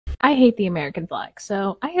I hate the American flag,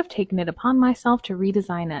 so I have taken it upon myself to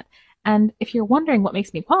redesign it. And if you're wondering what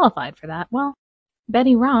makes me qualified for that, well,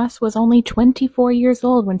 Betty Ross was only 24 years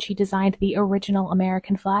old when she designed the original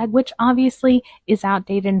American flag, which obviously is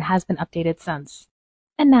outdated and has been updated since.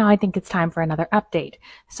 And now I think it's time for another update.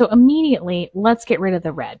 So immediately, let's get rid of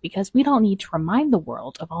the red, because we don't need to remind the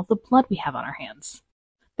world of all the blood we have on our hands.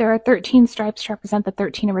 There are 13 stripes to represent the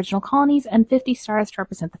 13 original colonies and 50 stars to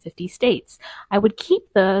represent the 50 states. I would keep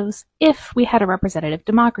those if we had a representative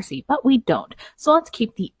democracy, but we don't. So let's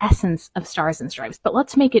keep the essence of stars and stripes, but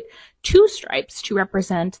let's make it 2 stripes to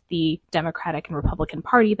represent the Democratic and Republican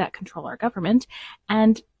Party that control our government,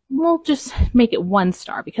 and we'll just make it 1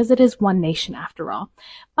 star because it is one nation after all.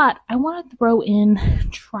 But I want to throw in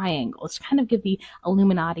triangles to kind of give the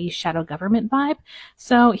Illuminati shadow government vibe.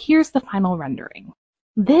 So here's the final rendering.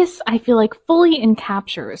 This, I feel like, fully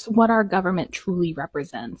encaptures what our government truly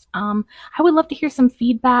represents. I would love to hear some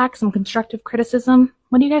feedback, some constructive criticism.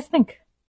 What do you guys think?